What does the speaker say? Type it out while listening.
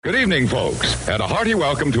Good evening, folks, and a hearty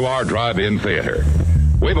welcome to our drive-in theater.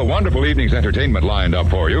 We have a wonderful evening's entertainment lined up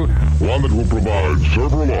for you. One that will provide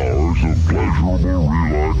several hours of pleasurable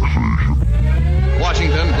relaxation.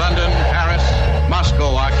 Washington, London, Paris,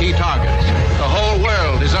 Moscow are key targets. The whole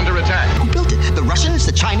world is under attack. Who built it? The Russians,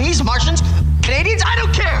 the Chinese, Martians, Canadians? I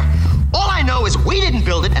don't care. All I know is we didn't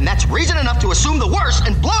build it, and that's reason enough to assume the worst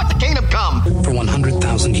and blow it the kingdom come. For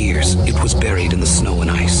 100,000 years, it was buried in the snow and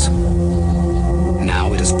ice.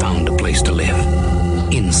 Now it has found a place to live.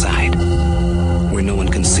 Inside. Where no one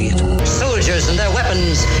can see it. Soldiers and their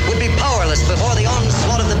weapons would be powerless before the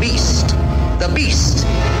onslaught of the beast. The beast.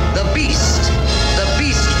 The beast. The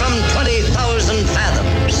beast from 20,000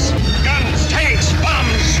 fathoms. Guns, tanks,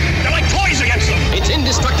 bombs. They're like toys against them. It's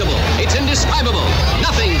indestructible. It's indescribable.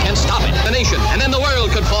 Nothing can stop it. The nation and then the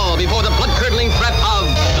world could fall before the blood-curdling threat of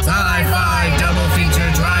Sci-Fi Double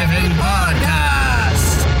Feature Drive-In Podcast.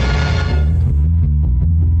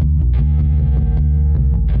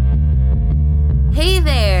 Hey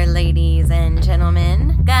there, ladies and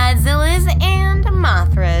gentlemen, Godzillas and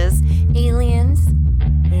Mothras, aliens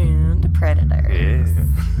and predators. Yeah.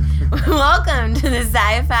 Welcome to the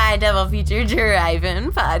Sci-Fi Double Feature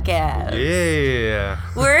Drive-In Podcast. Yeah.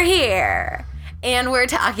 We're here, and we're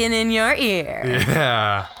talking in your ear.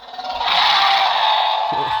 Yeah.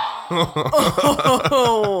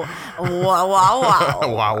 Oh, wow, wow, wow.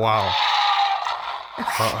 Wow, wow.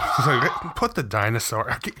 Put the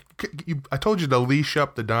dinosaur. I told you to leash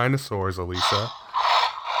up the dinosaurs, Alysa.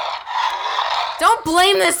 Don't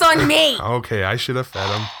blame this on me. Okay, I should have fed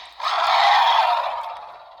them.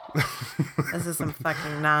 This is some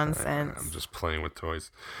fucking nonsense. I'm just playing with toys.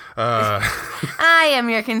 I am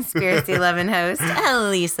your conspiracy-loving host,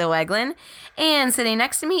 Alysa Weglin, and sitting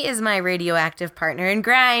next to me is my radioactive partner in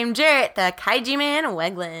crime, Jarrett, the Kaiji Man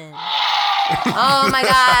Weglin. Oh my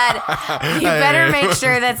God! You better make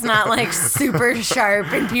sure that's not like super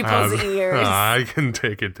sharp in people's ears. I can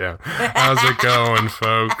take it down. How's it going,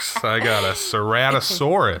 folks? I got a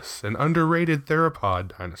Ceratosaurus, an underrated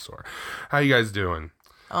theropod dinosaur. How you guys doing?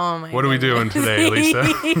 Oh my! What are we doing today,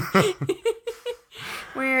 Alysa?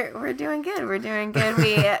 We're doing good. We're doing good.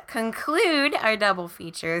 We conclude our double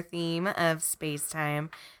feature theme of space-time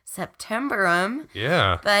Septemberum.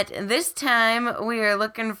 Yeah. But this time we are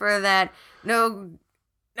looking for that no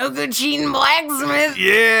good cheating blacksmith.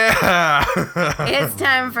 Yeah. It's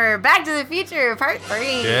time for Back to the Future Part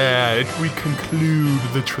 3. Yeah, we conclude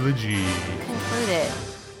the trilogy. Conclude it.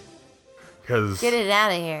 Because get it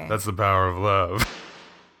out of here. That's the power of love.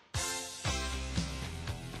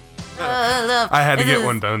 Love. I had to get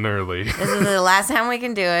one done early. This is the last time we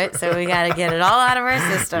can do it, so we got to get it all out of our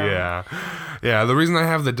system. Yeah. The reason I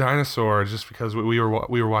have the dinosaur is just because we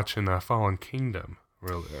were watching Fallen Kingdom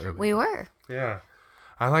really early. We were. Yeah,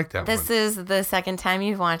 I like that. This is the second time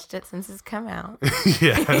you've watched it since it's come out.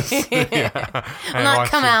 Yes. Yeah. Well, not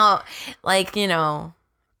come out like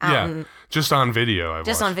just on video.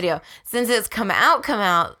 Just on video. Since it's come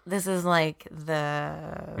out, this is like the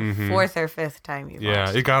fourth or fifth time you've watched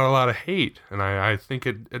it. Yeah, it got a lot of hate, and I think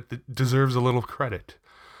it deserves a little credit.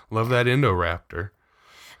 Love that Indoraptor.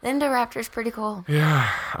 The Indoraptor's pretty cool. Yeah,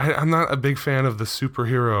 I'm not a big fan of the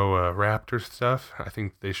superhero raptor stuff. I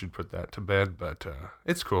think they should put that to bed, but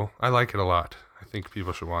it's cool. I like it a lot. I think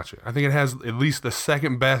people should watch it. I think it has at least the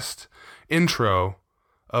second best intro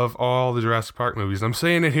of all the Jurassic Park movies. I'm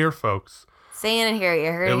saying it here, folks. Saying it here.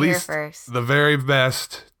 You heard it here first. The very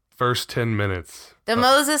best first 10 minutes. The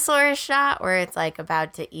Mosasaurus shot where it's like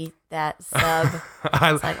about to eat that sub.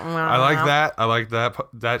 I like that. I like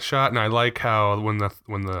that shot, and I like how when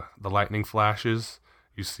the lightning flashes,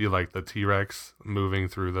 you see like the T-Rex moving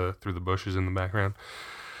through the bushes in the background.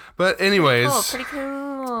 But anyways, pretty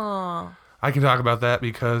cool. I can talk about that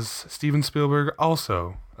because Steven Spielberg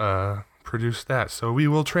also produced that. So we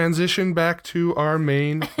will transition back to our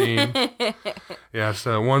main theme. Yeah,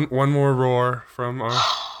 so one more roar from our...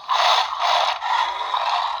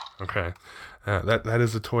 Okay. That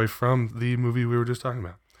is a toy from the movie we were just talking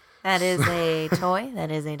about. That is a toy.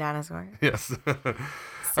 That is a dinosaur. Yes.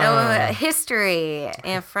 So history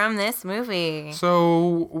from this movie.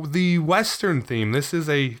 So the Western theme. This is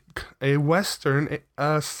a Western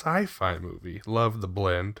sci-fi movie. Love the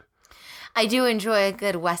blend. I do enjoy a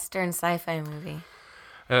good Western sci-fi movie.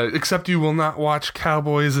 Except you will not watch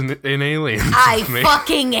Cowboys and Aliens. I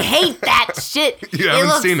fucking hate that shit. You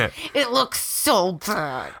haven't seen it. It looks so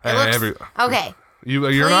bad. Okay.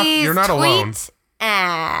 You're not alone. Tweet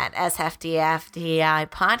at SFDFDI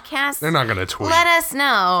podcast. They're not gonna tweet. Let us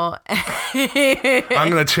know. I'm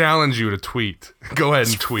gonna challenge you to tweet. Go ahead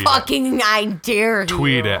and tweet. I dare you.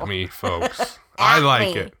 Tweet at me, folks.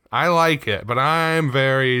 I like it, but I'm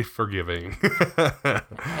very forgiving.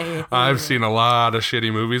 I've seen a lot of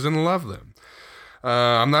shitty movies and love them.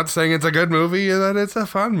 I'm not saying it's a good movie, that it's a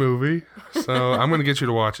fun movie. So I'm going to get you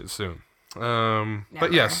to watch it soon.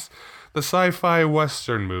 But yes, the sci-fi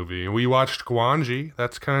Western movie. We watched Guanji.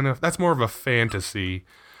 That's more of a fantasy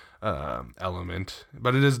element,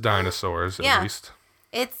 but it is dinosaurs at least.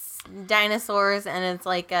 It's dinosaurs and it's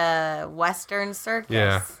like a Western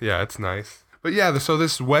circus. Yeah, it's nice. But yeah, so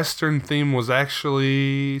this Western theme was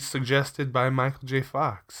actually suggested by Michael J.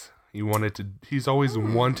 Fox. He's always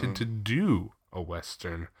wanted to do a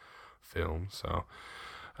Western film, so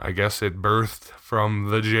I guess it birthed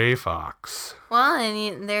from the J. Fox. Well,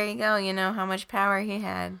 and there you go. You know how much power he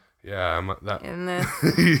had. Yeah, in this.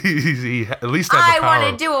 he at least had the power. I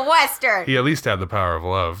want to do a Western. He at least had the power of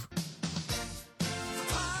love.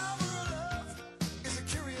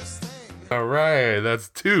 All right, that's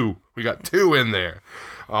 2. We got 2 in there.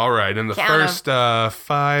 All right, in the first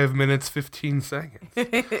 5 minutes, 15 seconds.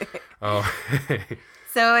 Oh,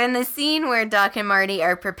 So in the scene where Doc and Marty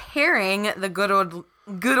are preparing the good old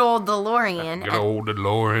DeLorean. Good old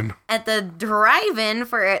DeLorean. At the drive-in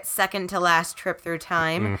for its second to last trip through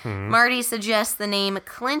time, Marty suggests the name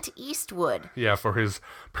Clint Eastwood. Yeah, for his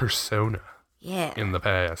persona. Yeah. In the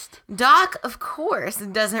past. Doc, of course,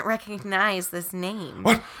 doesn't recognize this name.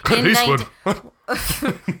 What? Clint Eastwood?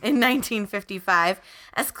 In 1955,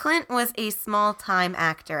 as Clint was a small-time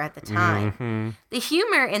actor at the time. The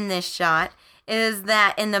humor in this shot is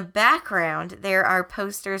that in the background, there are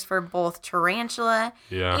posters for both Tarantula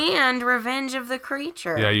and Revenge of the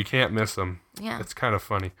Creature. Yeah, you can't miss them. Yeah. It's kind of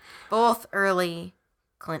funny. Both early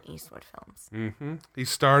Clint Eastwood films. He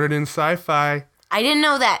started in sci-fi. I didn't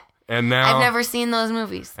know that. And now, I've never seen those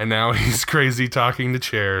movies. And now he's crazy talking to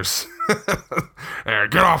chairs.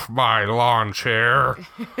 Get off my lawn chair.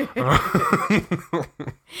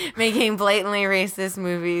 Making blatantly racist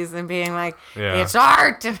movies and being like, it's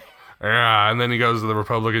art. Yeah, and then he goes to the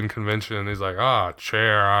Republican convention and he's like,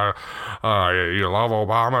 chair, you love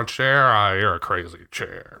Obama, chair? You're a crazy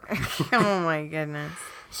chair. Oh my goodness.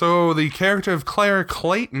 So the character of Claire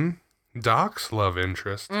Clayton, Doc's love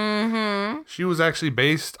interest, she was actually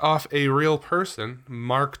based off a real person,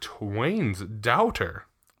 Mark Twain's daughter.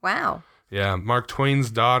 Wow. Yeah, Mark Twain's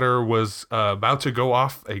daughter was about to go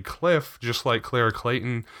off a cliff, just like Claire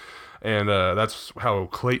Clayton, and that's how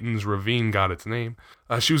Clayton's Ravine got its name.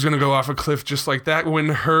 She was going to go off a cliff just like that when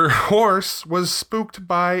her horse was spooked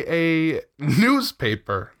by a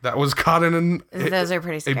newspaper that was caught in Those are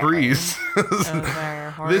pretty scary. A breeze. Those are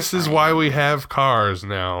horrifying. This is why we have cars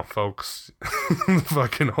now, folks.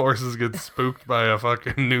 Fucking horses get spooked by a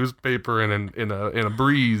fucking newspaper in a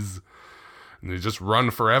breeze. And they just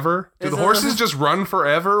run forever? Do the horses just run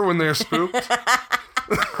forever when they're spooked?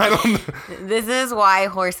 I don't. This is why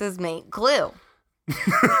horses make glue.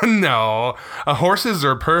 No, horses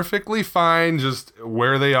are perfectly fine just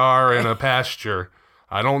where they are in a pasture.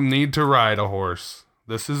 I don't need to ride a horse.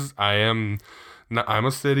 I'm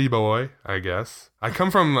a city boy, I guess. I come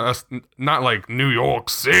from not like New York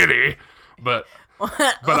City, but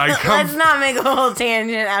I come. Let's not make a whole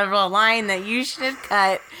tangent out of a line that you should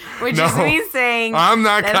cut, which is me saying I'm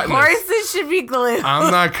not that cutting horses this. should be glued.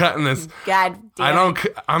 I'm not cutting this. God damn.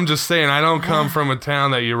 I'm just saying I don't come from a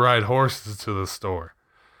town that you ride horses to the store.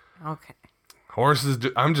 Okay. Horses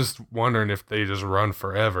I'm just wondering if they just run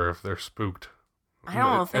forever if they're spooked. I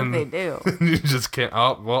don't think they do. You just can't.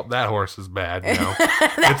 Oh, well, that horse is bad now.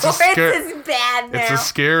 That horse is bad now. It's a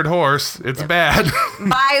scared horse. It's bad.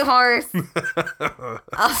 Bye, horse.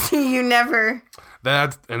 I'll see you never.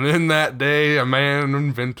 And then that day, a man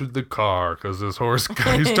invented the car because his horse.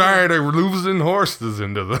 He's tired of losing horses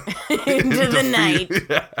into the the night.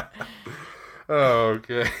 Yeah.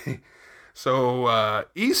 Okay. So,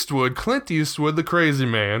 Clint Eastwood, the crazy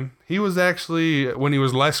man, he was actually, when he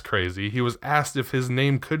was less crazy, he was asked if his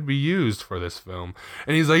name could be used for this film.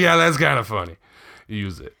 And he's like, yeah, that's kind of funny.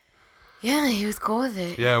 Use it. Yeah, he was cool with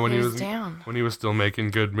it. Yeah, when he was down. When he was still making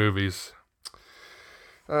good movies.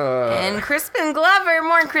 And Crispin Glover,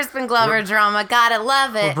 more Crispin Glover drama. Gotta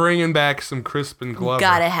love it. We're bringing back some Crispin Glover.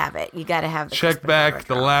 Gotta have it. You gotta have the Check Crispin back Glover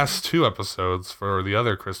the drama. last 2 episodes for the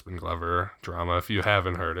other Crispin Glover drama if you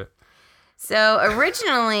haven't heard it. So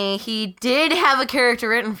originally, he did have a character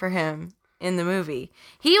written for him in the movie.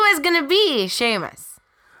 He was gonna be Seamus.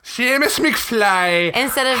 Seamus McFly.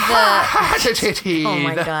 Instead of the... Oh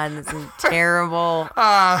my god, this is terrible.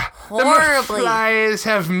 Horribly. The McFlys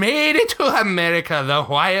have made it to America, the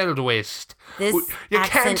Wild West. This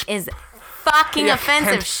accent is fucking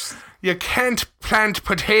offensive. You can't plant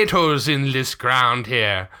potatoes in this ground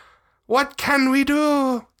here. What can we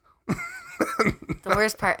do? The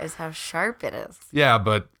worst part is how sharp it is. Yeah,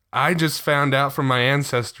 but I just found out from my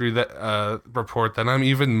ancestry that report that I'm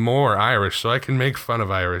even more Irish, so I can make fun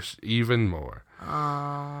of Irish even more.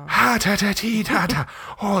 Oh. Ha ta ta tee ta ta.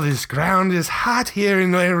 Oh, this ground is hot here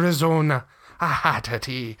in Arizona. Ha ta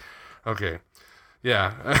tee. Okay.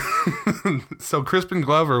 Yeah. So Crispin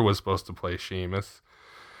Glover was supposed to play Seamus.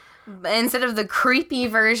 Instead of the creepy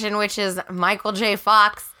version, which is Michael J.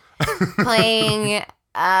 Fox playing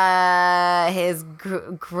his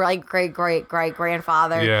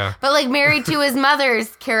great-great-great-great-grandfather. Yeah. But like married to his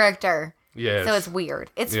mother's character. Yes. So it's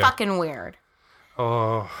weird. It's fucking weird.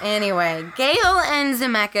 Oh. Anyway, Gale and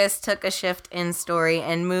Zemeckis took a shift in story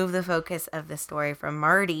and moved the focus of the story from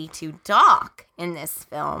Marty to Doc in this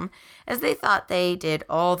film, as they thought they did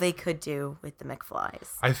all they could do with the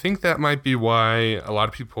McFlys. I think that might be why a lot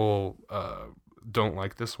of people don't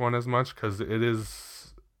like this one as much, because it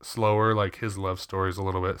is slower. Like, his love story is a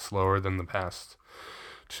little bit slower than the past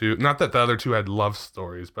two. Not that the other two had love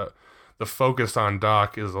stories, but the focus on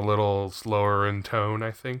Doc is a little slower in tone,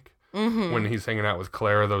 I think. Mm-hmm. When he's hanging out with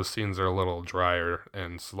Clara, those scenes are a little drier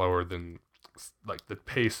and slower than like the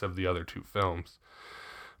pace of the other two films.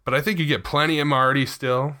 But I think you get plenty of Marty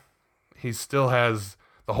still. He still has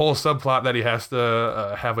the whole subplot that he has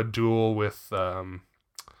to have a duel with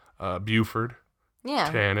Buford,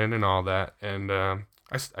 Tannen, and all that. And I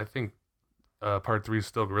think part 3 is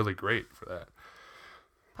still really great for that.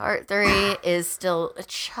 Part 3 is still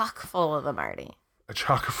chock full of the Marty. A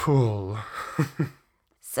chock full.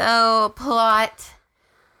 So, plot.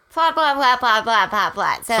 So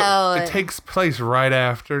it takes place right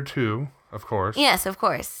after 2, of course. Yes, of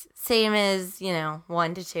course. Same as,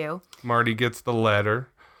 1 to 2. Marty gets the letter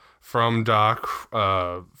from Doc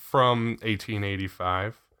from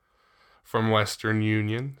 1885 from Western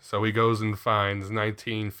Union. So he goes and finds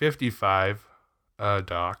 1955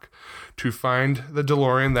 Doc to find the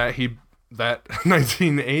DeLorean that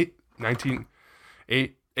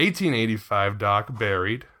 1885 Doc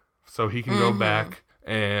buried, so he can go back,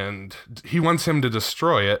 and he wants him to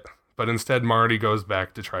destroy it, but instead Marty goes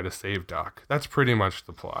back to try to save Doc. That's pretty much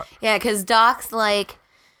the plot. Yeah, because Doc's like,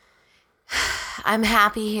 I'm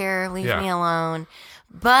happy here, leave me alone.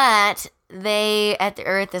 But they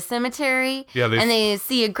are at the cemetery, and they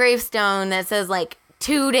see a gravestone that says like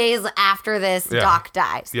 2 days after this, Doc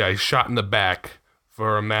dies. Yeah, he's shot in the back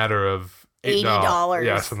for a matter of $80.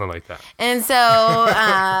 Yeah, something like that. And so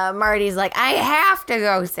Marty's like, I have to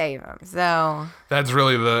go save him. So that's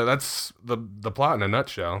really the plot in a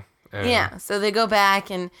nutshell. And yeah, so they go back,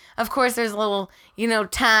 and of course there's a little,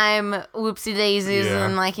 time whoopsie daisies,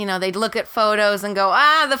 and they look at photos and go,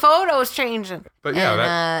 the photo's changing. But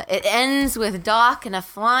yeah, it ends with Doc in a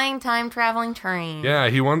flying time traveling train. Yeah,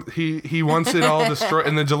 he wants it all destroyed,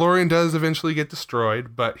 and the DeLorean does eventually get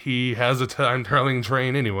destroyed, but he has a time traveling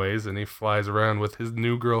train anyways, and he flies around with his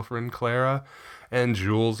new girlfriend Clara, and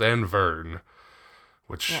Jules and Verne,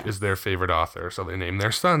 which is their favorite author, so they name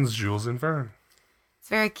their sons Jules and Verne. It's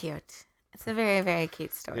very cute. It's a very, very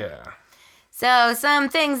cute story. Yeah. So, some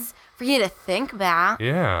things for you to think about.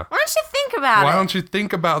 Yeah. Why don't you think about it? Why don't you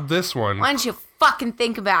think about this one? Why don't you fucking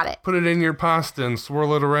think about it? Put it in your pasta and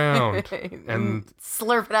swirl it around. and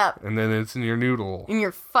slurp it up. And then it's in your noodle. In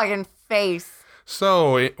your fucking face.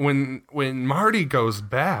 So, when Marty goes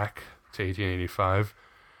back to 1885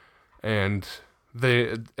 and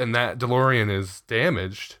that DeLorean is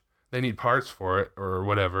damaged, they need parts for it or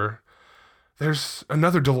whatever. There's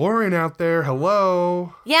another DeLorean out there.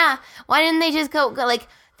 Hello. Yeah. Why didn't they just go like,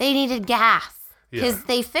 they needed gas? Because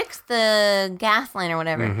they fixed the gas line or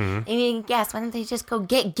whatever. Mm-hmm. They needed gas. Why didn't they just go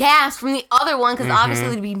get gas from the other one? Because obviously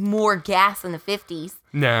there'd be more gas in the 50s.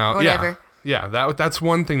 Now, yeah, that's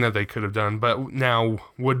one thing that they could have done. But now,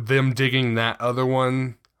 would them digging that other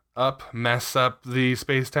one up mess up the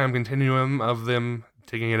space-time continuum of them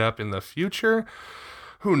digging it up in the future?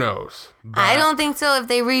 Who knows? But I don't think so if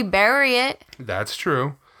they rebury it. That's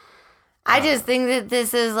true. I just think that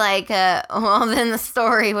this is like, then the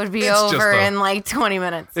story would be over in like 20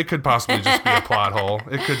 minutes. It could possibly just be a plot hole.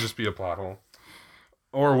 It could just be a plot hole.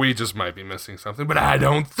 Or we just might be missing something, but I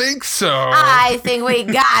don't think so. I think we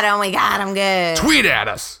got him. We got him good. Tweet at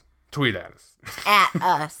us. At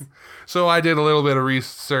us. So I did a little bit of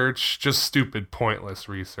research, just stupid, pointless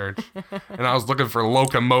research. And I was looking for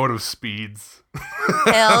locomotive speeds.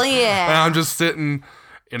 Hell yeah. And I'm just sitting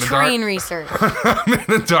in a train research. I'm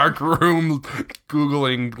in a dark room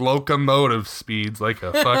Googling locomotive speeds like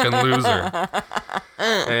a fucking loser.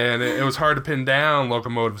 And it was hard to pin down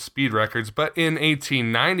locomotive speed records. But in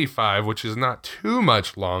 1895, which is not too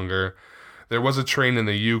much longer, There was a train in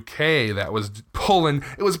the UK that was pulling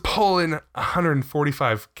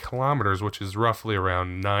 145 kilometers, which is roughly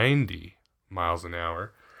around 90 miles an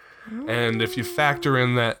hour. And if you factor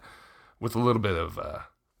in that with a little bit of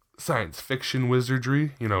science fiction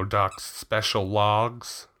wizardry, Doc's special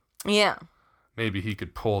logs. Yeah. Maybe he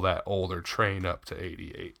could pull that older train up to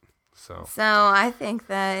 88. So I think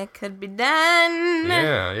that it could be done.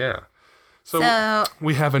 Yeah. So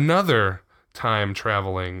we have another time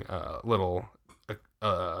traveling little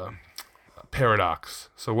paradox.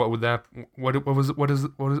 So what would that? We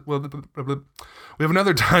have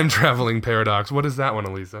another time traveling paradox. What is that one,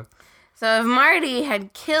 Alysa? So if Marty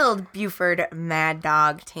had killed Buford Mad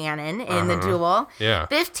Dog Tannen in the duel,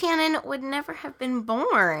 Biff Tannen would never have been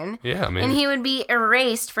born. Yeah, maybe. And he would be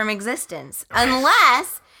erased from existence.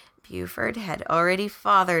 Unless Buford had already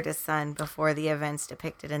fathered a son before the events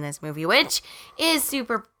depicted in this movie, which is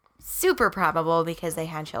super, super probable because they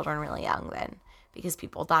had children really young then. Because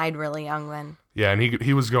people died really young then. Yeah, and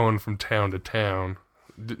he was going from town to town.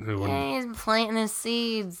 He's planting his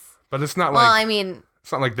seeds. But it's not like... Well, I mean...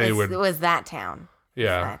 It's not like they would... It was that town.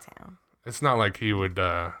 Yeah. It's not like he would...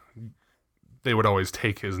 they would always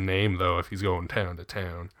take his name, though, if he's going town to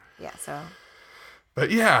town. Yeah, so... But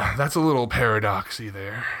yeah, that's a little paradoxy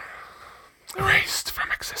there. Erased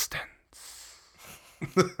from existence.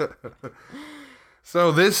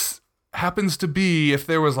 So this happens to be, if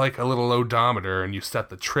there was like a little odometer and you set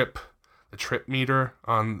the trip meter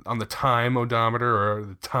on the time odometer or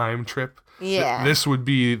the time trip... Yeah. This would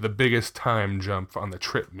be the biggest time jump on the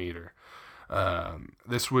trip meter.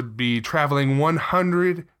 This would be traveling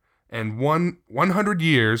 100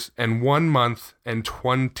 years and 1 month and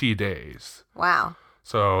 20 days. Wow.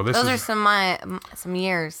 So those are some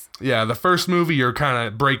years. Yeah, the first movie you're kind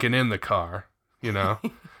of breaking in the car, and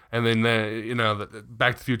then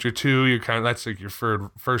Back to the Future 2, you're that's like your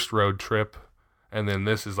first road trip, and then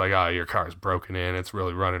this is like your car's broken in. It's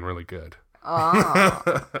really running really good.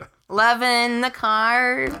 Oh. Loving the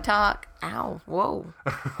car talk. Ow. Whoa.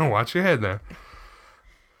 Watch your head now.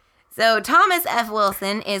 So Thomas F.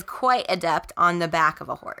 Wilson is quite adept on the back of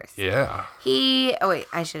a horse. Yeah.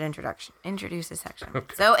 I should introduce a section.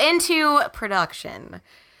 Okay. So into production.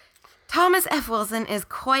 Thomas F. Wilson is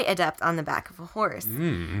quite adept on the back of a horse.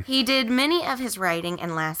 He did many of his riding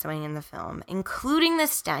and lassoing in the film, including the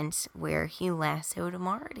stunt where he lassoed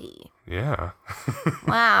Marty. Yeah.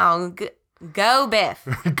 Wow. Go Biff.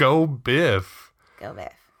 Go Biff. Go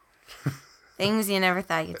Biff. Things you never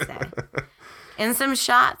thought you'd say. And some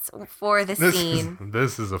shots for the scene.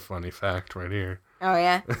 This is a funny fact right here. Oh,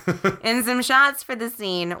 yeah? In some shots for the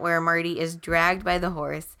scene where Marty is dragged by the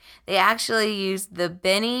horse, they actually used the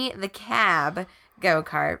Benny the Cab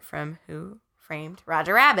go-kart from Who Framed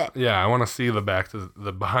Roger Rabbit. Yeah, I want to see the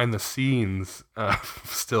behind the scenes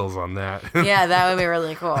stills on that. Yeah, that would be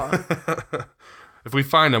really cool. If we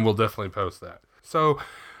find them, we'll definitely post that. So,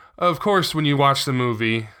 of course, when you watch the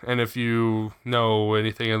movie, and if you know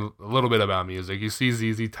anything a little bit about music, you see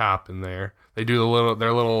ZZ Top in there. They do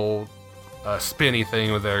their little spinny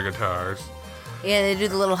thing with their guitars. Yeah, they do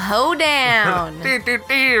the little hoedown.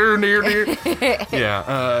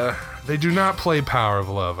 Yeah, they do not play Power of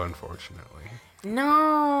Love, unfortunately.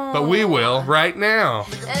 No. But we will right now.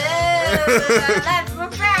 That's the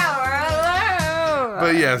Power of Love.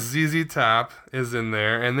 But yes, ZZ Top is in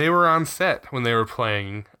there, and they were on set when they were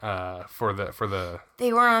playing for the.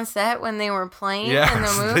 They were on set when they were playing in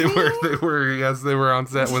the movie? They were on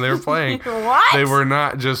set when they were playing. What? They were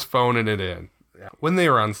not just phoning it in. When they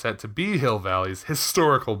were on set to be Hill Valley's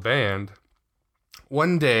historical band,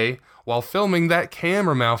 one day while filming, that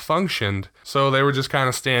camera malfunctioned, so they were just kind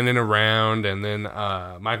of standing around, and then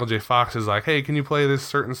Michael J. Fox is like, "Hey, can you play this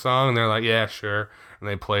certain song?" And they're like, "Yeah, sure." And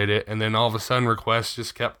they played it, and then all of a sudden requests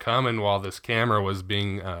just kept coming while this camera was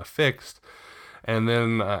being fixed. And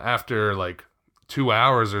then after like 2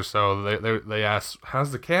 hours or so, they asked,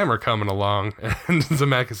 "How's the camera coming along?" And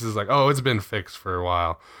Zemeckis is like, "Oh, it's been fixed for a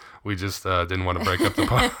while. We just didn't want to break up the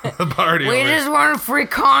party. We just want a free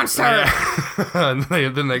concert." Yeah. And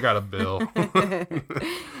then they got a bill.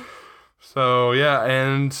 So yeah,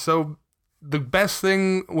 and so the best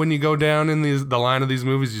thing when you go down in the line of these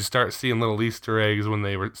movies, you start seeing little Easter eggs when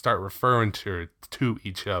they start referring to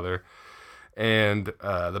each other. And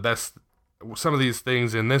some of these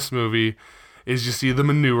things in this movie is you see the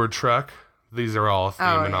manure truck. These are all a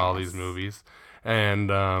theme in all these movies. And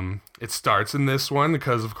it starts in this one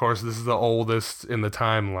because, of course, this is the oldest in the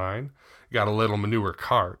timeline. You got a little manure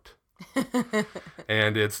cart.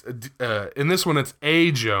 And it's in this one it's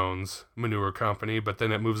A. Jones Manure Company, but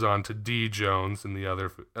then it moves on to D. Jones in the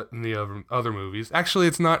other movies. Actually,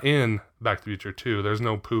 it's not in Back to the Future 2. There's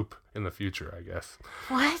no poop in the future, I guess.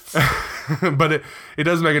 What? But it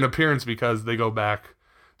does make an appearance because they go back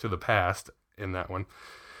to the past in that one.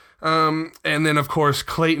 And then, of course,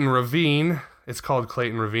 Clayton Ravine. It's called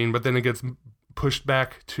Clayton Ravine, but then it gets pushed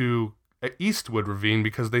back to Eastwood Ravine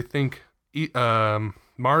because they think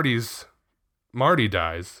Marty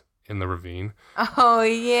dies in the ravine. Oh,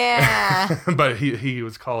 yeah. But he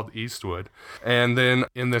was called Eastwood. And then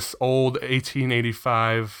in this old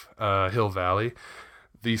 1885 Hill Valley,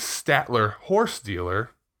 the Statler horse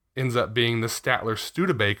dealer ends up being the Statler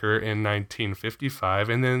Studebaker in 1955.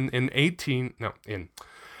 And then in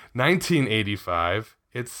 1985,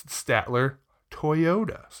 it's Statler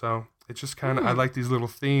Toyota. So it's just kind of, I like these little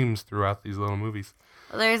themes throughout these little movies.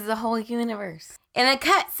 Well, there's the whole universe. In a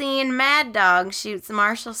cutscene, Mad Dog shoots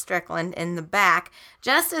Marshall Strickland in the back,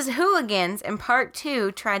 just as hooligans in Part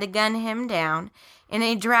 2 try to gun him down in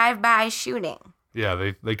a drive-by shooting.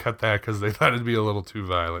 Yeah, they cut that because they thought it'd be a little too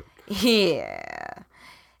violent. Yeah.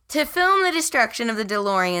 To film the destruction of the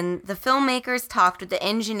DeLorean, the filmmakers talked with the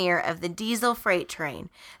engineer of the diesel freight train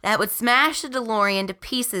that would smash the DeLorean to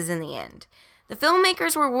pieces in the end. The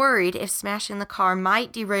filmmakers were worried if smashing the car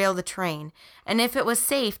might derail the train, and if it was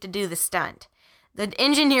safe to do the stunt. The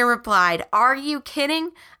engineer replied, "Are you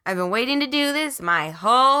kidding? I've been waiting to do this my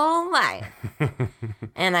whole life."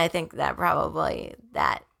 And I think that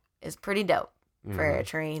is pretty dope for a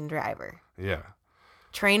train driver. Yeah.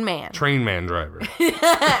 Train man. Train man driver.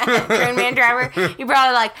 Train man driver. You're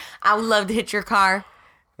probably like, "I would love to hit your car."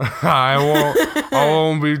 I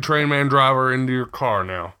won't be train man driver into your car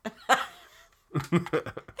now.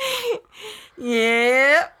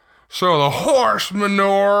 Yeah. So the horse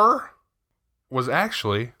manure was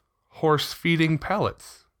actually horse feeding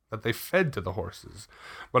pellets that they fed to the horses.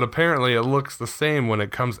 But apparently it looks the same when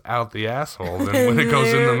it comes out the asshole than when it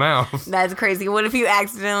goes in the mouth. That's crazy. What if you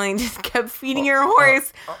accidentally just kept feeding your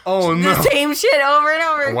horse no. the same shit over and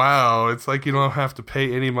over? Wow, it's like you don't have to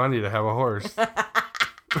pay any money to have a horse.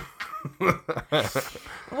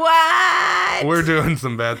 What? We're doing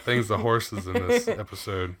some bad things to horses in this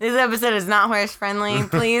episode. This episode is not horse friendly.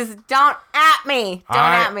 Please don't at me. Don't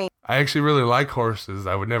at me. I actually really like horses.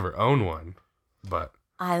 I would never own one, but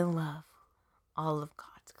I love all of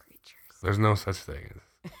God's creatures. There's no such thing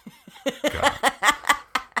as God.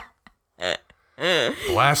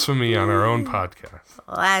 Blasphemy on our own podcast.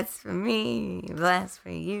 Blasphemy.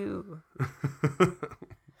 Blasphemy you.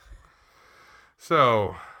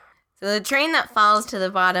 So the train that falls to the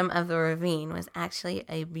bottom of the ravine was actually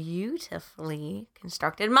a beautifully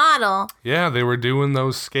constructed model. Yeah, they were doing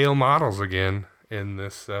those scale models again in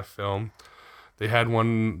this film. They had a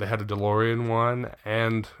DeLorean one,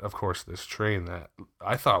 and of course this train that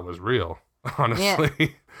I thought was real, honestly. Yeah.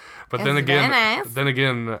 But then again,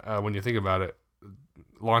 when you think about it,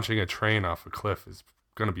 launching a train off a cliff is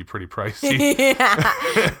going to be pretty pricey. Yeah,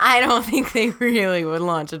 I don't think they really would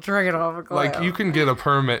launch a train off a cliff. Like, you can get a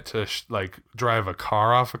permit to drive a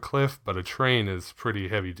car off a cliff, but a train is pretty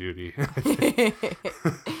heavy duty.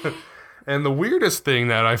 And the weirdest thing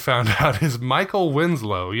that I found out is Michael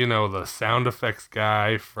Winslow, the sound effects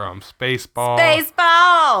guy from Spaceballs.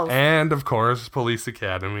 Spaceballs! And, of course, Police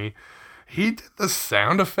Academy. He did the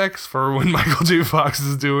sound effects for when Michael J. Fox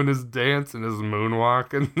is doing his dance and his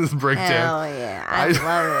moonwalk and his breakdance. Hell yeah, I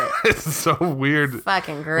love it. It's so weird.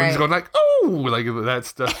 Fucking great. When he's going like, oh, like that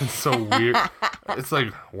stuff is so weird. It's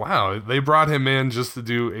like, wow, they brought him in just to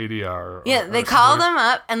do ADR. Yeah, they called him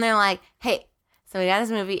up and they're like, hey, so we got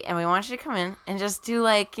this movie and we want you to come in and just do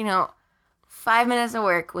 5 minutes of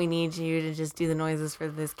work. We need you to just do the noises for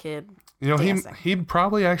this kid. He'd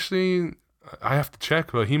probably actually... I have to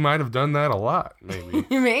check, but he might have done that a lot, maybe.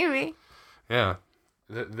 Maybe. Yeah.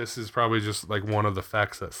 This is probably just one of the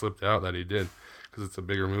facts that slipped out that he did, because it's a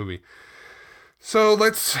bigger movie. So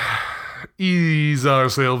let's ease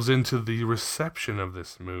ourselves into the reception of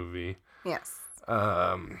this movie. Yes.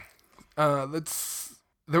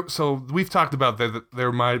 So we've talked about that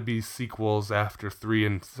there might be sequels after 3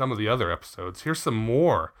 in some of the other episodes. Here's some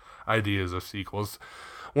more ideas of sequels.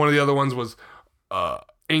 One of the other ones was...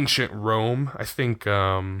 Ancient Rome, I think.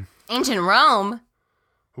 Ancient Rome?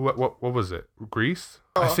 What was it? Greece?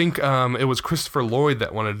 Oh. I think it was Christopher Lloyd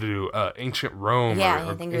that wanted to do Ancient Rome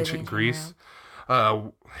or Ancient Greece.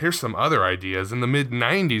 Here's some other ideas. In the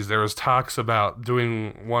mid-'90s, there was talks about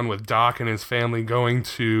doing one with Doc and his family going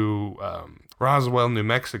to Roswell, New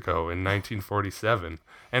Mexico in 1947,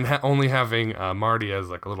 and only having Marty as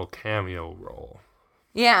a little cameo role.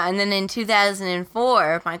 Yeah, and then in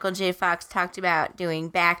 2004, Michael J. Fox talked about doing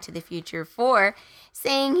Back to the Future 4,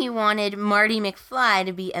 saying he wanted Marty McFly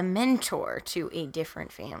to be a mentor to a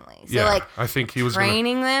different family. So, I think he was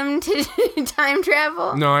training them to time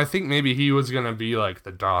travel? No, I think maybe he was going to be like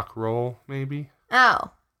the Doc role, maybe.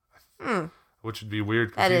 Oh. Which would be weird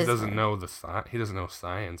because he doesn't know he doesn't know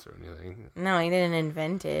science or anything. No, he didn't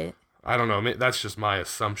invent it. I don't know. That's just my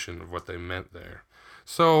assumption of what they meant there.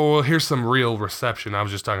 So here's some real reception. I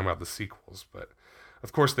was just talking about the sequels, but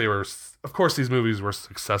of course these movies were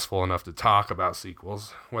successful enough to talk about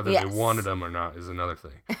sequels. Whether they wanted them or not is another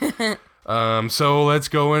thing. So let's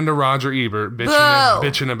go into Roger Ebert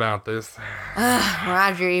bitching about this.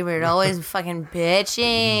 Roger Ebert always fucking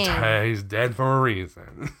bitching. He's dead for a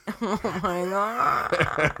reason. Oh my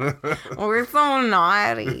god, we're so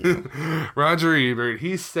naughty. Roger Ebert.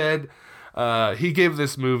 He said. He gave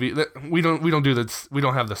this movie. We don't have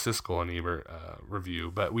the Siskel and Ebert review,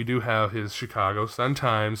 but we do have his Chicago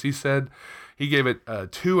Sun-Times. He said he gave it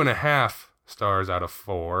 2.5 stars out of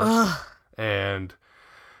 4, and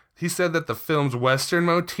he said that the film's Western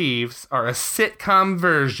motifs are a sitcom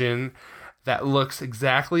version that looks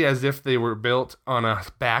exactly as if they were built on a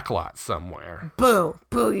backlot somewhere. Boo,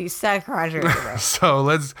 you suck, Roger Ebert. So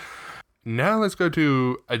let's go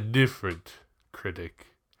to a different critic.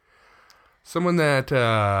 Someone that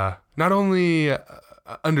not only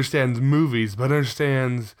understands movies, but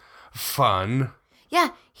understands fun. Yeah,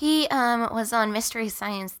 he was on Mystery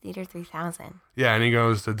Science Theater 3000. Yeah, and he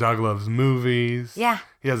goes to Doug Loves Movies. Yeah.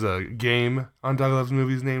 He has a game on Doug Loves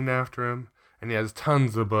Movies named after him. And he has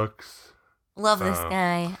tons of books. Love this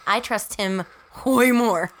guy. I trust him way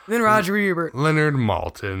more than Roger Ebert. Leonard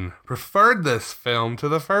Maltin preferred this film to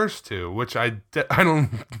the first two, which I don't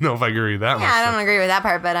know if I agree with that much. Yeah, I don't agree with that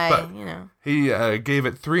part, but He gave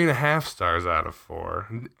it 3.5 stars out of 4.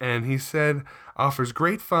 And he said, offers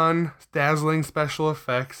great fun, dazzling special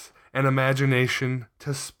effects, and imagination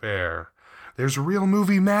to spare. There's real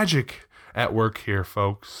movie magic at work here,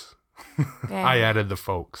 folks. Yeah. I added the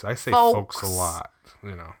folks. I say folks a lot,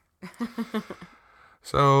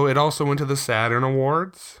 So it also went to the Saturn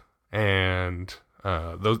Awards, and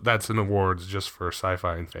that's an awards just for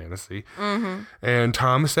sci-fi and fantasy. Mm-hmm. And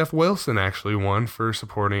Thomas F. Wilson actually won for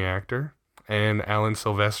supporting actor, and Alan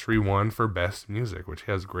Silvestri won for best music, which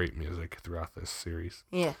has great music throughout this series.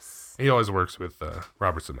 Yes. He always works with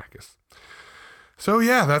Robert Zemeckis. So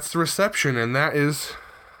yeah, that's the reception, and that is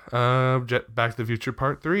Back to the Future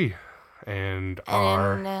Part 3, and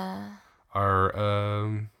our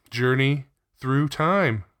journey through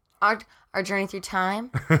time. Our journey through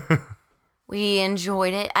time. We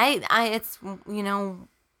enjoyed it. It's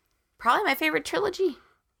probably my favorite trilogy.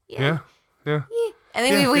 Yeah. I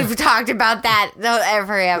think we've talked about that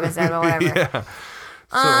every episode or whatever.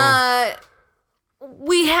 Yeah.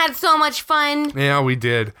 We had so much fun. Yeah, we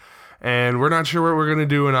did. And we're not sure what we're going to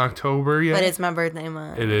do in October yet. But it's my birthday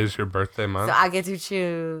month. It is your birthday month. So I get to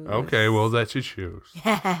choose. Okay, we'll let you choose.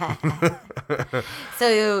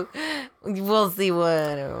 So we'll see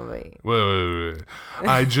what it will be. Wait.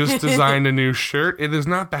 I just designed a new shirt. It is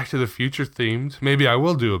not Back to the Future themed. Maybe I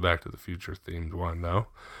will do a Back to the Future themed one, though.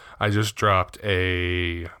 I just dropped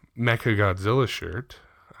a Mechagodzilla shirt.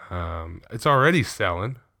 It's already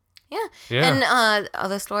selling. Yeah. And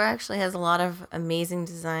the store actually has a lot of amazing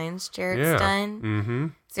designs Jarrett's done. Mm-hmm.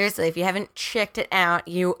 Seriously, if you haven't checked it out,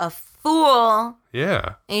 you a fool.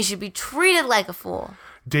 Yeah. And you should be treated like a fool.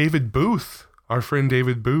 David Booth, our friend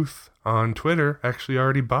David Booth on Twitter, actually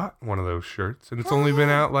already bought one of those shirts. And it's only been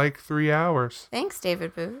out like 3 hours. Thanks,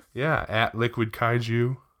 David Booth. Yeah, at Liquid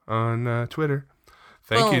Kaiju on Twitter.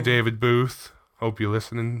 Thank you, David Booth. Hope you're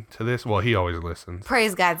listening to this. Well, he always listens.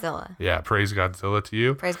 Praise Godzilla. Yeah, praise Godzilla to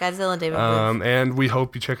you. Praise Godzilla, David Booth. And we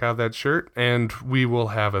hope you check out that shirt. And we will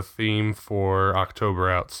have a theme for October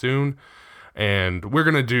out soon. And we're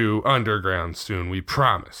going to do Underground soon, we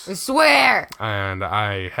promise. I swear. And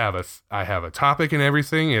I have a topic and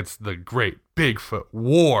everything. It's the Great Bigfoot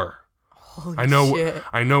War. Holy shit.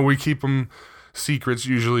 I know we keep them secrets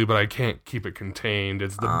usually, but I can't keep it contained.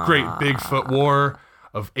 It's the Great Bigfoot War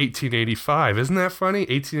of 1885. Isn't that funny?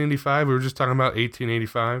 1885. We were just talking about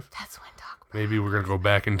 1885. That's when Doc. Maybe we're gonna go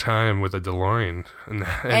back in time with a DeLorean.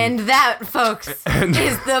 And that, folks, is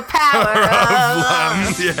the power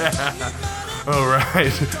of yeah. All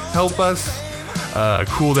right. Help us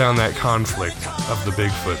cool down that conflict of the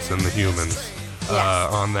Bigfoots and the humans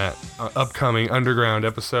on that upcoming Underground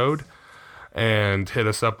episode. And hit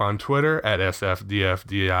us up on Twitter at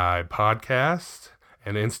SFDFDI Podcast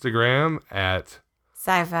and Instagram at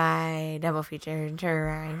Sci-Fi Double Feature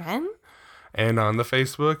Drive-In. And on the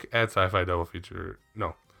Facebook at Sci-Fi Double Feature.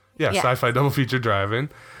 No. Sci-Fi Double Feature Drive-In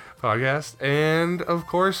podcast. And, of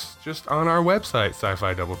course, just on our website,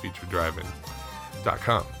 sci-fi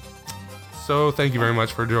doublefeaturedrivein.com. So thank you very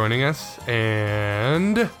much for joining us,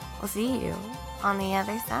 and we'll see you on the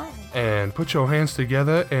other side. And put your hands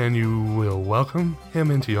together, and you will welcome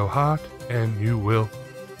him into your heart, and you will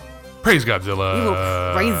praise Godzilla. You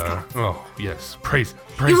will praise Godzilla. Oh, yes. Praise.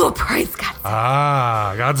 You will praise Godzilla.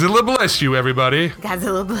 Ah, Godzilla bless you, everybody.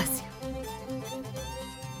 Godzilla bless you.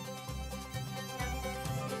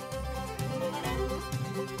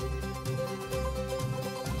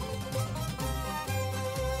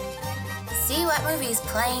 See what movie's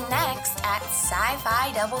playing next at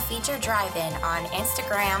Sci-Fi Double Feature Drive-In on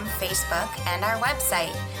Instagram, Facebook, and our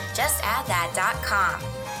website. Just add that .com.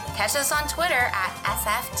 Catch us on Twitter at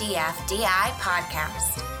SFDFDI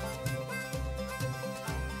Podcast.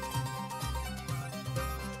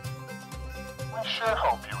 We sure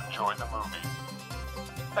hope you enjoyed the movie.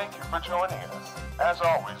 Thank you for joining us. As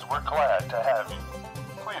always, we're glad to have you.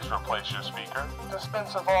 Please replace your speaker,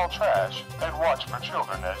 dispense of all trash, and watch for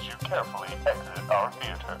children as you carefully exit our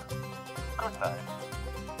theater. Good night.